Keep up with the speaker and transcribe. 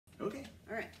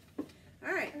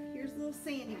Little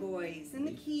Sandy Boys in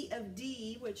the key of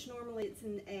D, which normally it's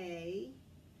in A,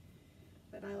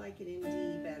 but I like it in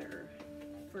D better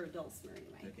for a dulcimer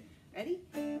anyway. Okay. Ready?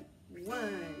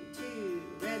 1, 2,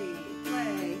 ready,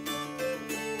 play.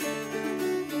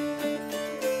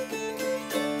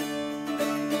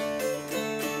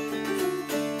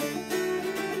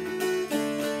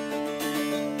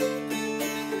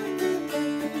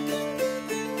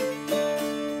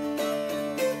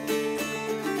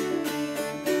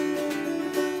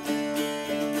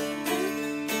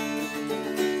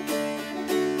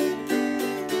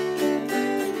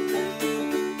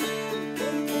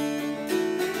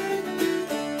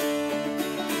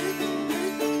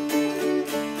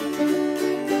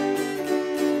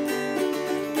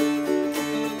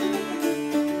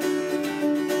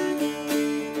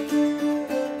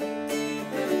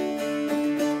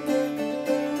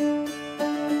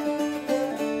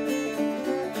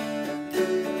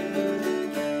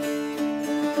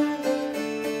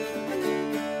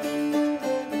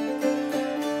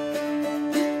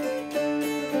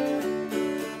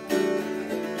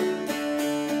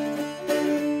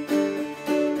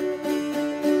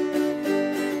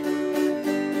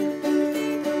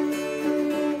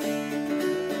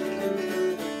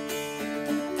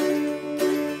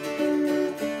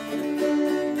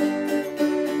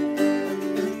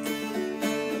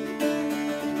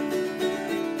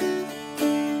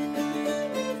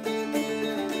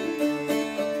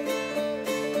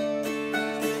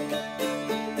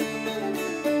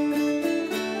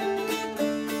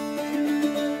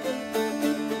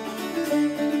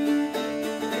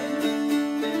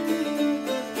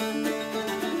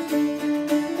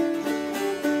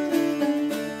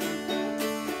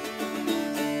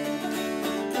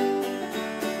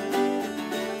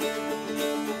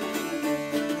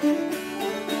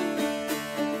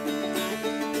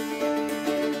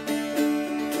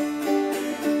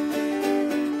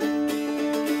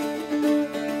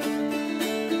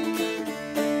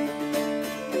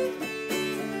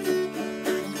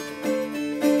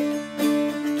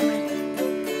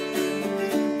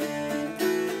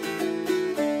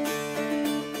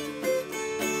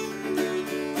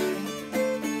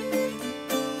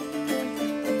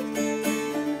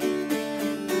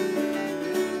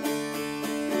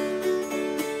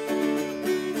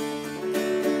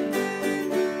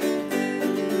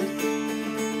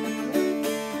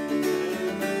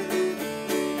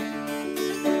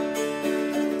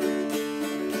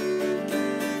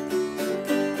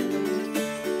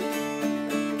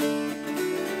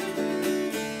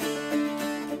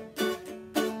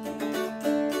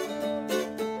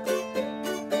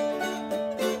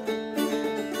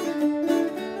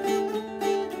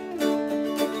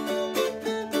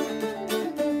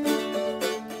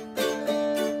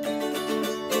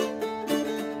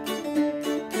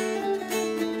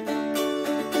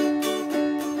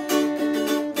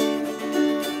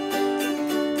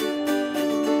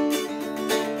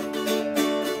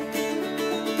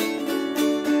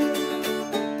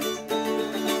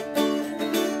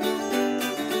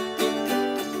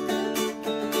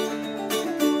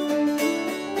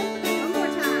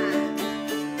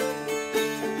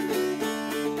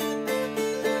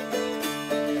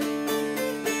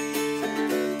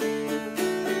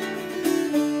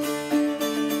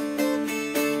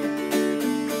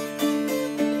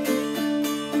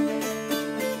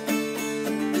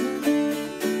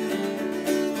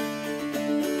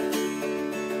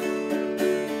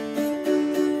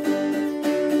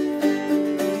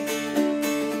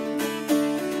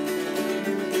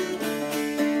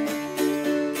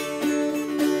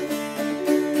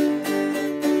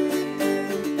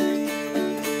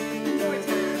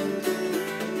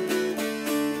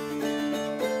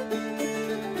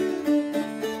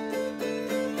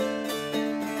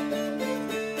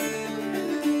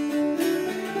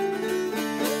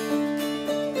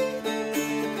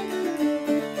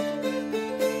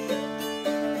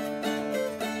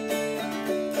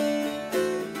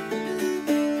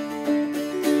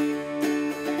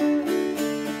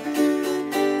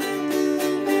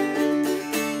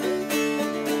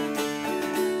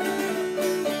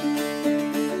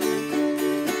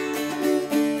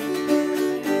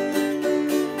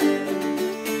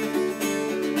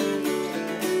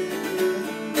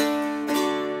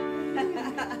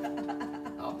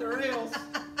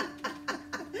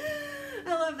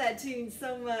 That tune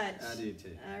so much. I do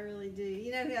too. I really do.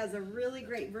 You know who has a really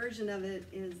great version of it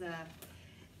is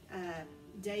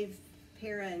Dave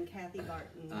Para and Kathy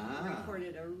Barton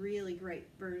recorded a really great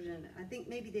version. I think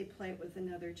maybe they play it with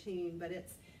another tune, but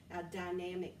it's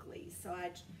dynamically. So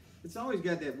it's always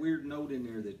got that weird note in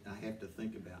there that I have to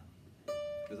think about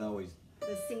because I always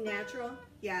the C natural?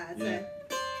 Yeah, it's Yeah.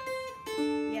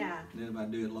 yeah. And then if I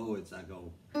do it low, I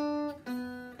go,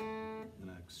 and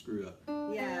I screw up.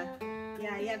 Yeah.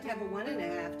 Yeah, you have to have a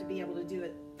 1.5 to be able to do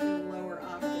it in a lower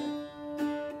octave.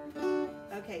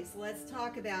 Okay, so let's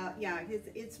talk about,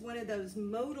 it's one of those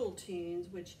modal tunes,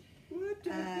 which What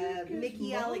the heck is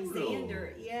Mickey modal?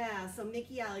 Alexander, so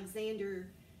Mickey Alexander,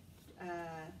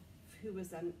 who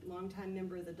was a longtime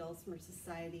member of the Dulcimer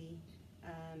Society,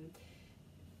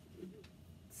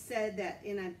 said that,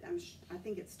 and I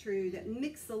think it's true, that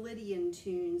Mixolydian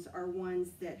tunes are ones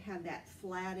that have that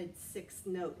flatted sixth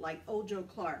note, like Old Joe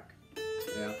Clark.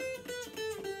 Yeah.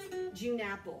 June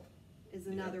Apple is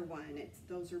another one.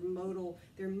 Those are modal,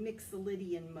 they're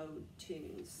Mixolydian mode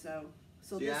tunes. So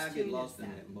See, this I tune get is lost in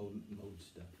that mode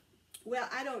stuff. Well,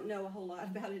 I don't know a whole lot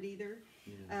about it either,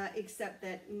 Yeah. except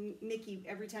that Mickey,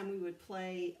 every time we would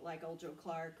play like Old Joe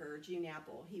Clark or June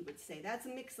Apple, he would say, that's a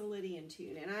Mixolydian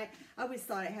tune. And I always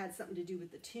thought it had something to do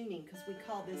with the tuning, because we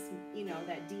call this,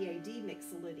 that DAD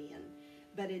Mixolydian.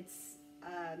 But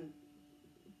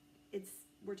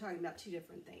we're talking about two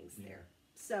different things there.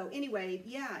 So anyway,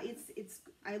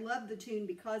 I love the tune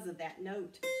because of that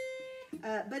note.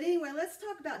 But anyway, let's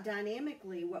talk about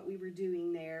dynamically what we were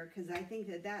doing there, because I think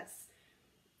that's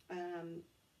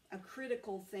a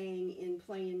critical thing in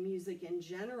playing music in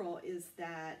general, is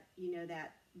that,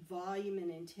 that volume and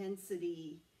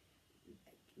intensity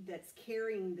that's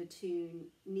carrying the tune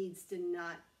needs to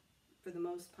not, for the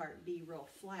most part, be real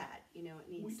flat. It needs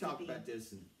to be. We talked about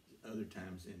this in other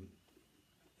times, and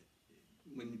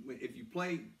when if you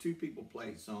play, two people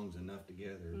play songs enough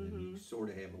together, then you sort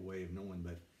of have a way of knowing.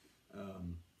 But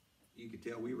you could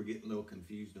tell we were getting a little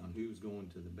confused on who was going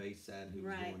to the bass side and who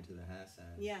was going to the high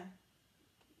side.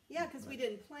 Yeah, because we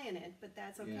didn't plan it, but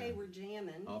that's okay. Yeah. We're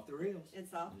jamming. Off the rails.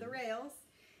 It's off the rails,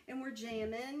 and we're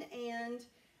jamming. And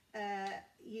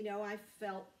I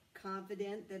felt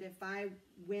confident that if I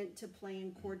went to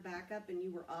playing chord backup and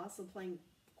you were also playing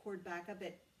chord backup,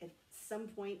 at some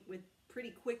point,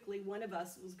 pretty quickly, one of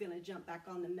us was going to jump back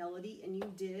on the melody, and you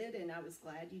did, and I was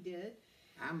glad you did.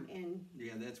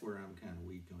 That's where I'm kind of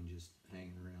weak on just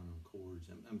hanging around on chords.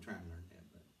 I'm trying to learn that,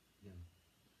 but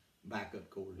backup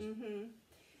chords.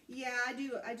 Yeah, I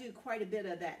do quite a bit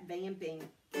of that vamping.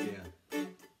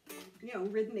 Yeah.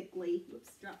 Rhythmically.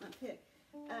 Oops, dropped my pick.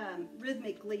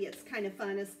 Rhythmically, it's kind of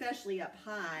fun, especially up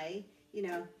high.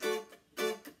 Yeah,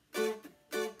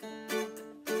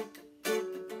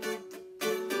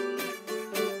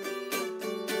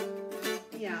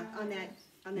 on that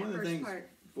One first part.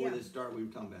 Before this started, we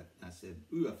were talking about, I said,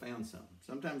 ooh, I found something.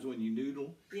 Sometimes when you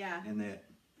noodle, and that,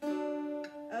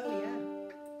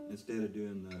 instead of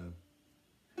doing the,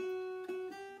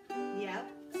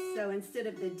 so instead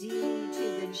of the D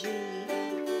to the G,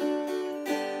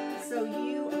 so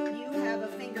you have a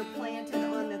finger planted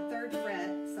on the 3rd fret.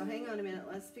 So hang on a minute,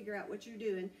 let's figure out what you're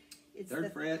doing. It's third the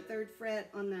fret. 3rd fret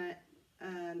on the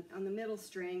middle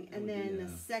string, and then the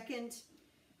 2nd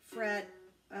fret.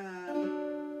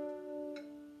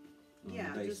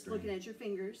 Just string. looking at your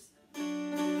fingers. Yeah.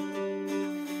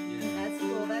 That's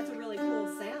cool. That's a really cool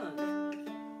sound.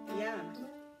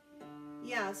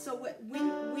 Yeah. So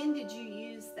when did you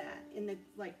use that in the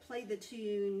play the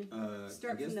tune?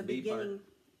 Start from the beginning. Part.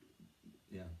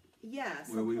 Yeah. Yeah.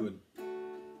 So where we would.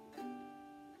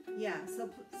 Yeah. So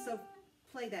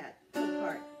play that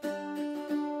part.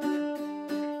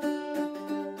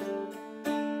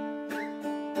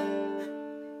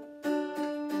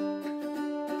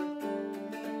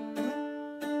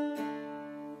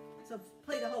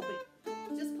 Play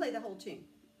the whole tune.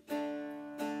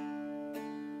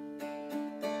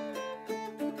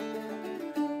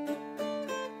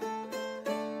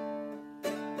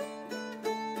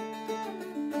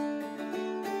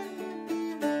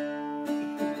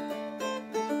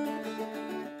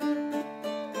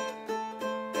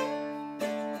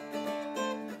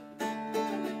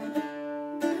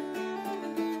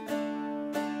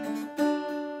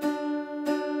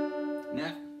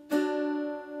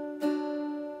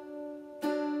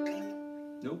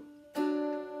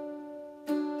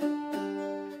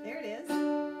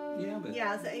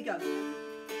 So it goes.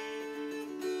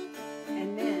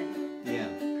 And then. Yeah.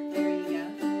 There you go.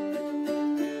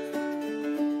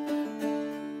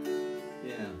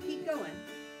 Yeah. Keep going.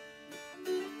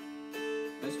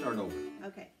 Let's start over.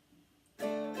 Okay.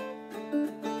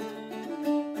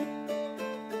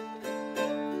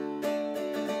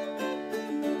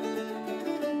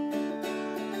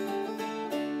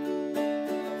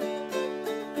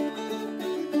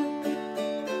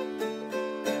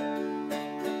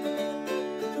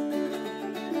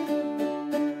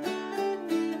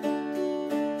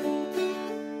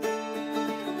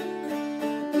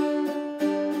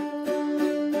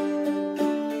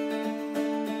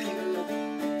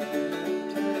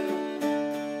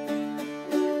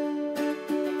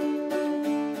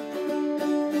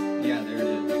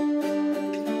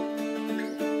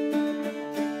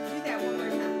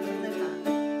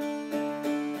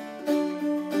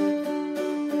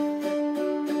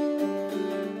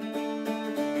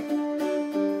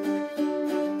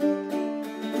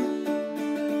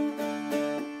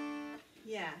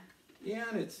 Yeah,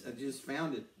 and I just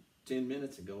found it 10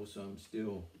 minutes ago, so I'm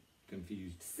still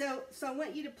confused. So I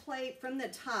want you to play from the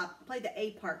top. Play the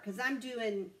A part, because I'm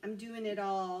doing it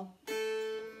all.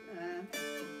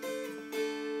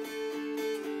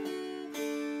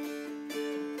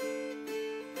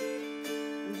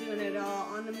 I'm doing it all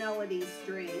on the melody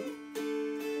string.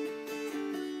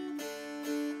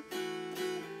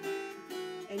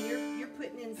 And you're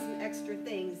putting in some extra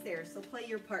things there. So play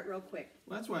your part real quick.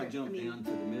 Well, that's why I jumped down to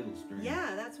the middle string.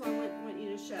 Yeah, that's what I want you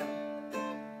to show.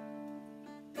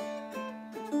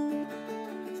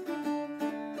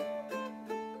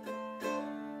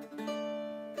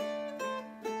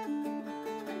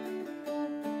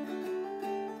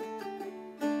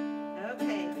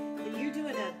 Okay, and you're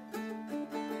doing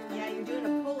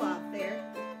a pull off there.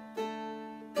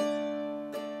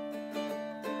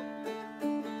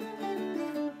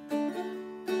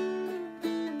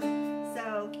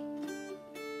 So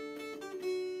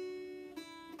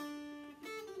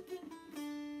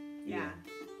yeah.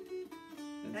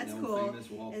 That's the cool. old famous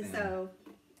walk And down. so,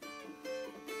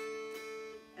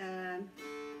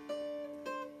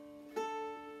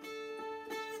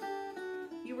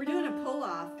 you were doing a pull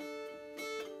off.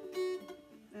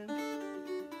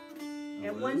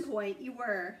 At one point, you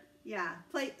were. Yeah.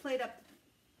 Play it up.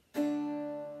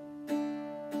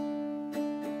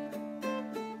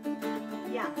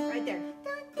 Yeah, right there.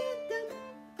 Dun,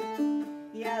 dun, dun.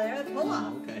 Yeah, there's the pull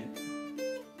off. Oh, okay.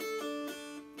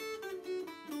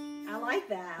 I like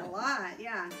that a lot,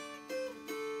 yeah.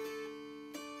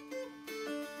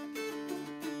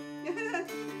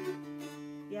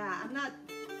 Yeah, I'm not...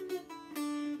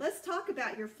 Let's talk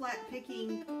about your flat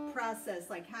picking process,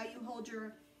 like how you hold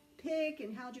your pick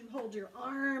and how you hold your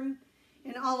arm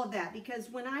and all of that. Because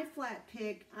when I flat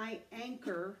pick, I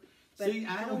anchor. But See,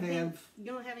 I don't think have... You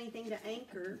don't have anything to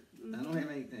anchor. I don't have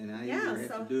any, and I Yeah, either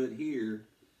have to do it here,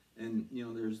 and you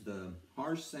know, there's the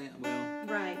harsh sound, well,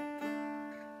 Right.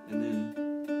 and then,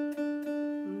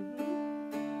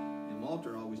 and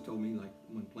Walter always told me, like,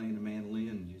 when playing the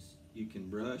mandolin, you can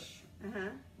brush, Uh-huh.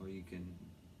 or you can,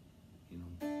 you know,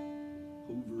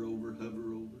 hover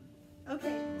over.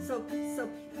 Okay, so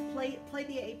play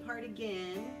the A part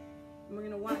again. And we're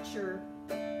gonna watch your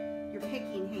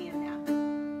picking hand now.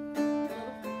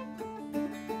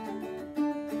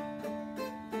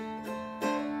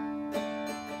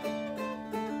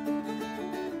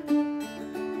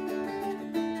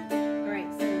 All right,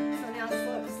 so now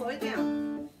slow it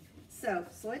down. So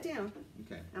slow it down.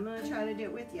 Okay. I'm gonna try to do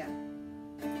it with you.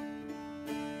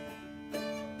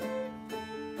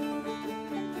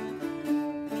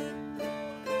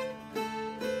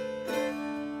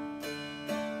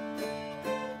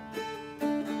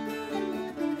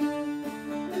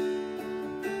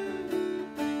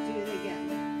 Do it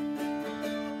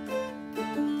again.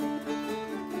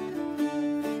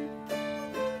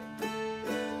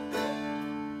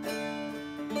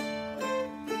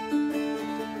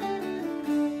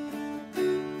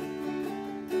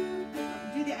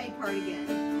 Do the A part again.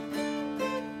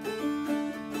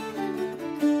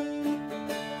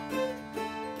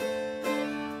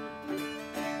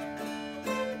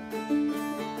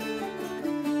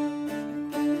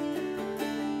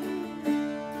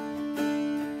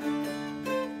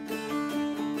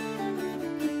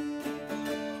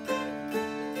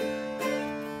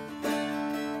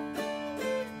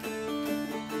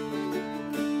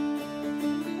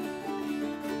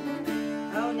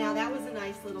 Oh, now that was a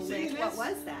nice little See, lick. What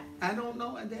was that? I don't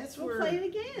know, and that's We'll where play it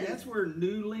again. That's where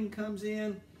noodling comes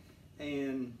in,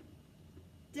 and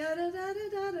Da da da da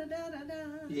da da da da da.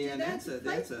 Yeah, Do that's that.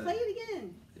 a- Play it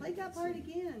again. Play that Let's part see.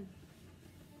 again.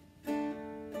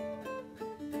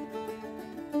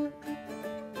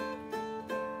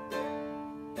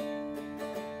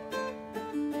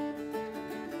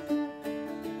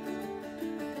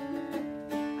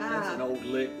 that's an Ah, old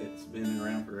lick that's been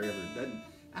around forever. It doesn't,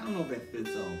 I don't know if that fits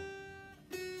all.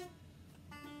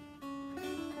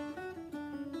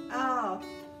 oh,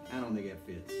 I don't think that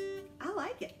fits. I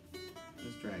like it.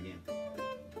 Let's try again.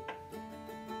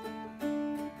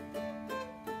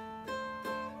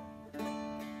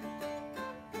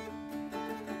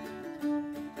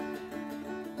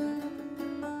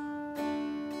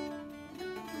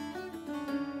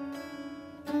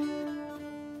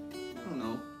 I don't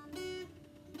know.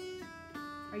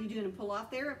 Are you doing a pull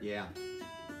off there? Yeah.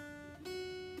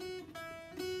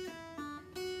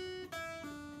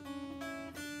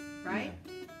 Right?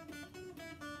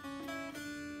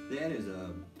 That is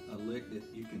a lick that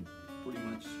you can pretty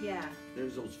much. Yeah.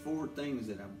 There's those four things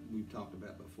that we've talked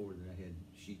about before that I had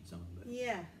sheets on, but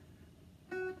Yeah.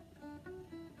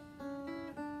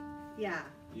 Yeah.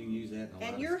 you can use that in a lot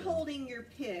And of you're stuff. holding your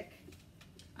pick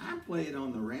I play it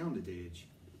on the rounded edge.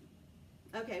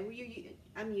 Okay, well,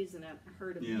 I'm using a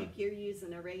herd Yeah. pick. You're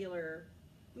using a regular.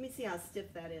 Let me see how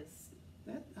stiff that is.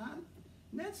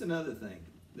 That's another thing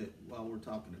that while we're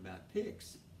talking about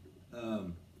picks,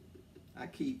 I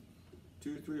keep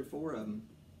 2 or 3 or 4 of them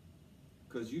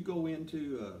because you go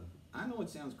into. I know it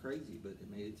sounds crazy, but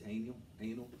it's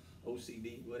anal,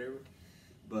 OCD, whatever.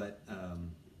 But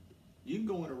you can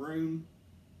go in a room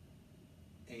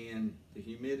and the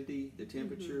humidity, the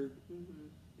temperature,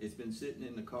 it's been sitting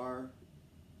in the car,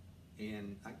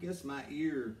 and I guess my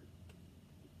ear,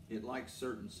 it likes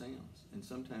certain sounds, and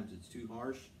sometimes it's too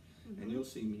harsh, and you'll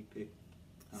see me pick.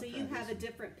 So you have a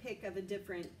different pick of a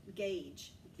different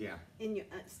gauge Yeah. in your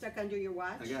stuck under your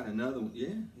watch. I got another one.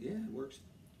 Yeah, it works.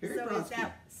 Harry So is Brodsky.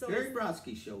 that- Harry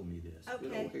Brodsky showed me this. Good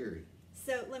Okay. old Harry.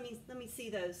 So let me see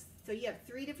those. So you have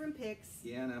 3 different picks.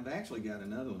 Yeah, and I've actually got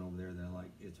another one over there that I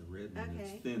like. It's a red one. Okay.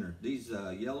 It's thinner. These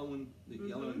yellow one, the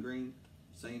yellow and green,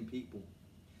 same people.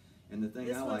 And the thing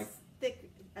This I one's like,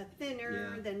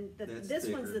 thinner Yeah, than that's this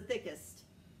one's thicker. the thickest.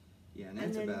 yeah, and and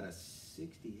that's then- about a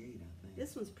 68, I think.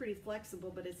 This one's pretty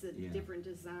flexible, but it's a Yeah. different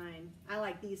design. I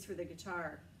like these for the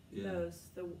guitar. Yeah. Those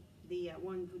the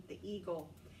one with the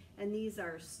eagle, and these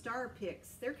are star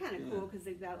picks. They're kind of Yeah. cool because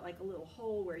they've got like a little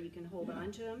hole where you can hold Yeah.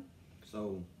 on to them.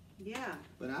 So, Yeah.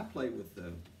 but I play with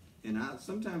the, and I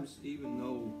sometimes even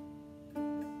though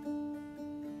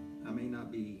I may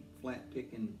not be flat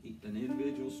picking an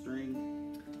individual string.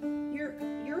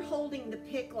 You're holding the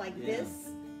pick like Yeah.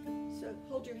 this. So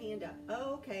hold your hand up.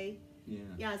 Oh, okay. Yeah.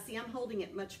 Yeah. See, I'm holding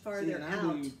it much See, farther and I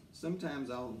out. do, sometimes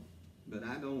but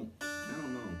I don't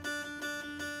know.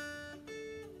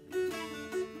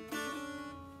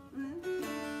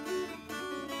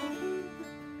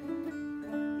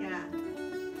 Yeah.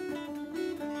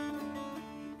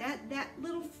 That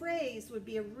little phrase would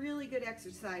be a really good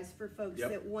exercise for folks Yep.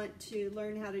 that want to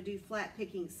learn how to do flat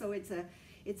picking. So it's a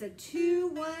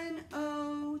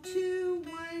 2-1-0,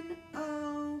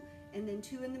 2-1-0, and then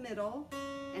 2 in the middle,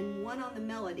 and 1 on the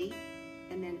melody,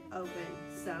 and then open.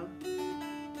 So,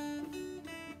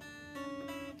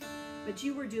 but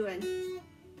you were doing.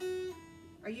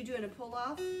 Are you doing a pull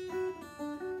off?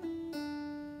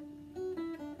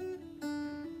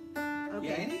 Okay.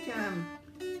 Yeah, anytime,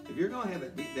 if you're gonna have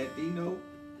that D note,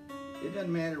 it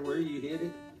doesn't matter where you hit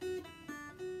it.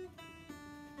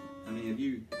 I mean, if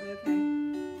you, Okay.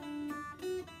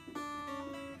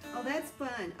 Oh, that's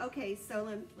fun. Okay, so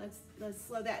let's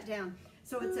slow that down.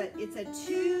 So it's a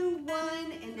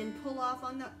 2-1, and then pull off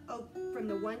on the from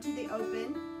the 1 to the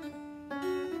open.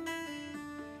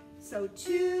 So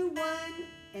 2-1,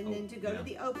 and then to go yeah. to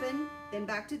the open, then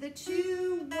back to the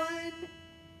 2-1,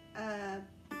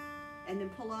 and then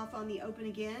pull off on the open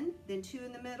again. Then 2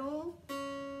 in the middle,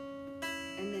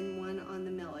 and then 1 on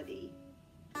the melody,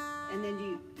 and then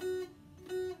you.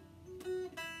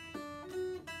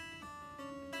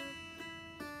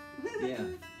 yeah.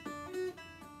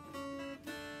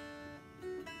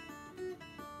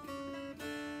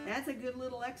 That's a good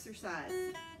little exercise.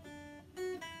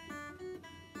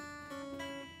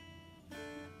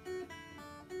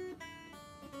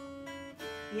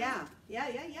 Yeah.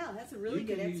 That's a really You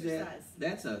good can use exercise.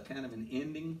 That's a kind of an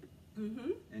ending,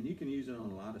 Mm-hmm. and you can use it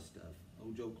on a lot of stuff.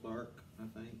 Old Joe Clark, I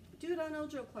think. Do it on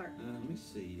Old Joe Clark. Let me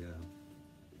see.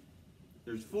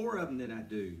 There's 4 of them that I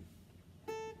do.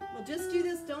 Well, just do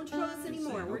this. Don't show us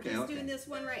anymore. see. We're Okay, just okay. doing this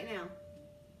one right now.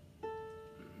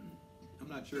 I'm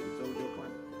not sure if it's Old Joe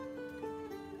Clark.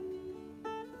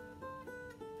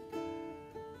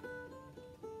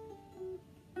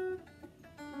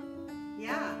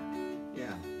 Yeah. Yeah.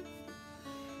 Yeah.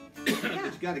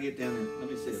 But you got to get down there. Let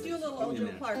me see. Let's if do a it's- little give Old me Joe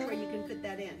minute. Clark where you can fit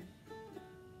that in.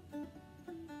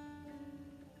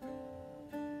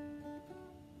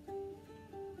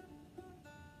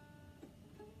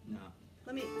 No,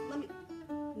 Let me.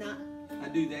 Not. I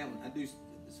do that one. I do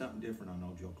something different on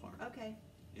Old Joe Clark. Okay.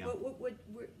 Yeah. What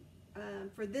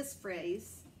for this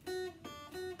phrase,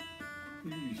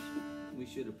 We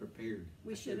should have prepared.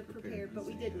 we I should have prepared, but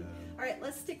we Let's see, didn't. All right,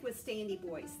 let's stick with Sandy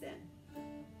Boys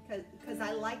then, because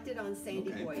I liked it on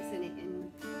Sandy Okay. Boys,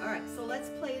 and all right, so let's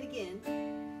play it again,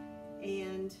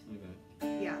 and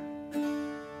Okay. yeah.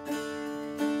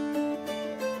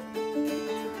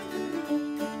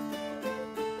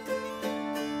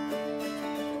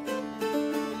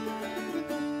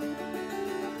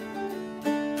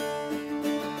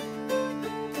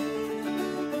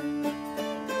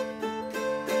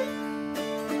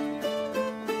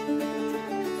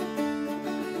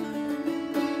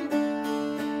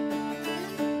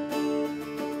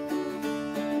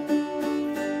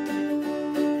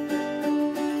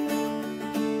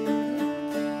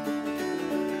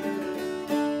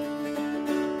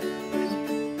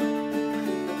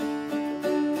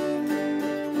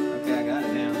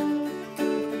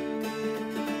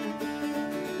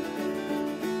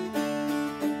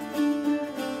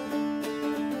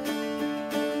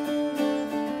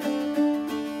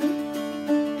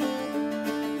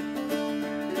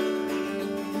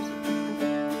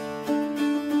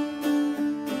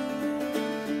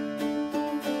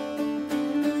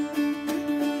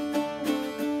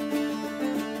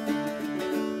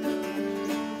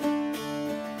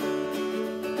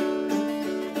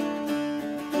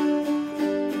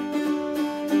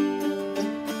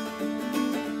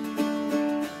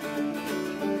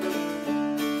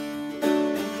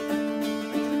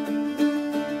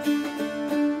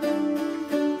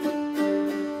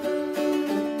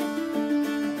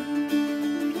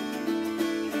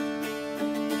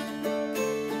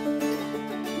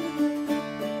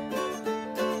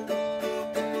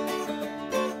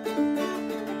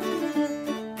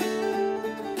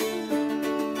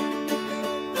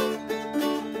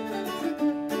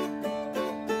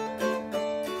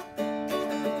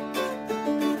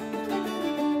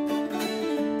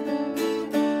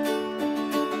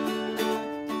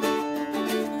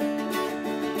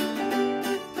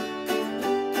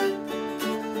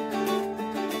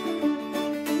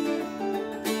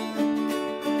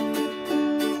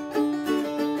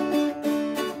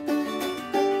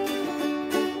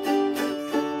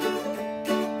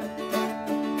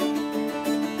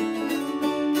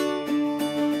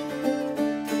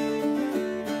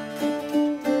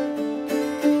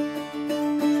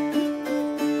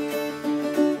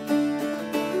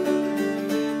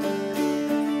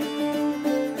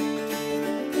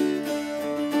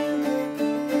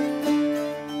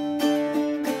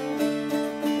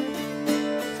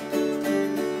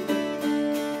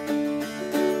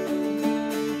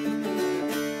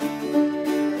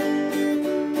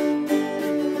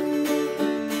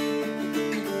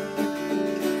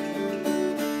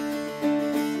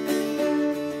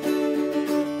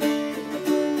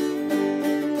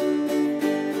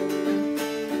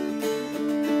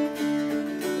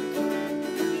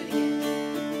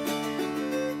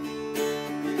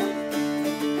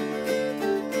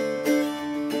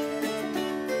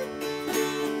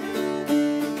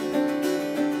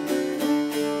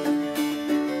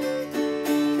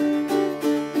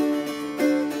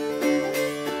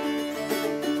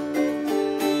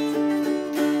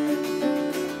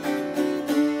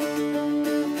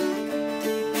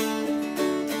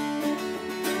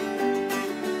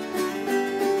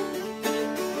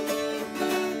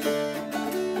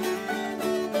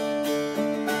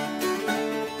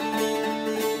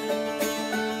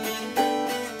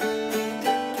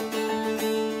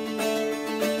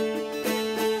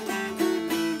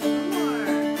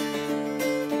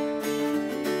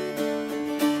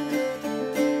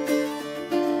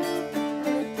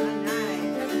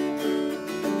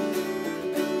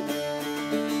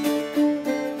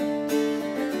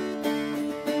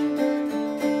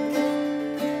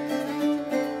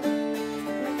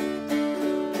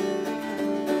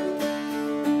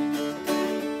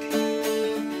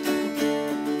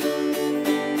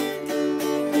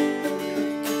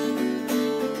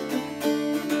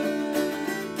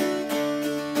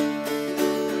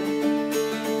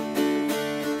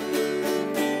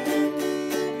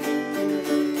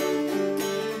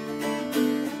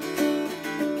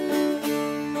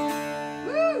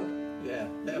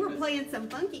 some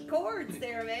funky chords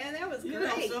there, man. That was You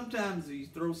great. know, sometimes you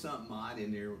throw something odd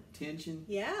in there, tension.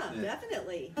 Yeah, Yeah.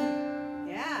 definitely.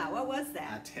 Yeah, what was I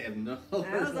that? have no.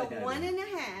 That was a idea.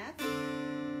 1.5.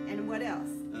 And what else?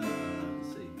 Let's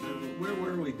see.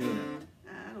 Where are we doing it?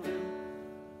 I don't know.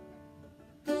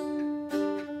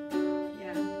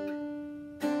 Yeah.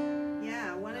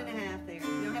 Yeah, 1.5 there. If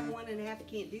you don't have a 1.5, you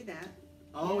can't do that.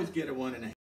 I always get a 1.5.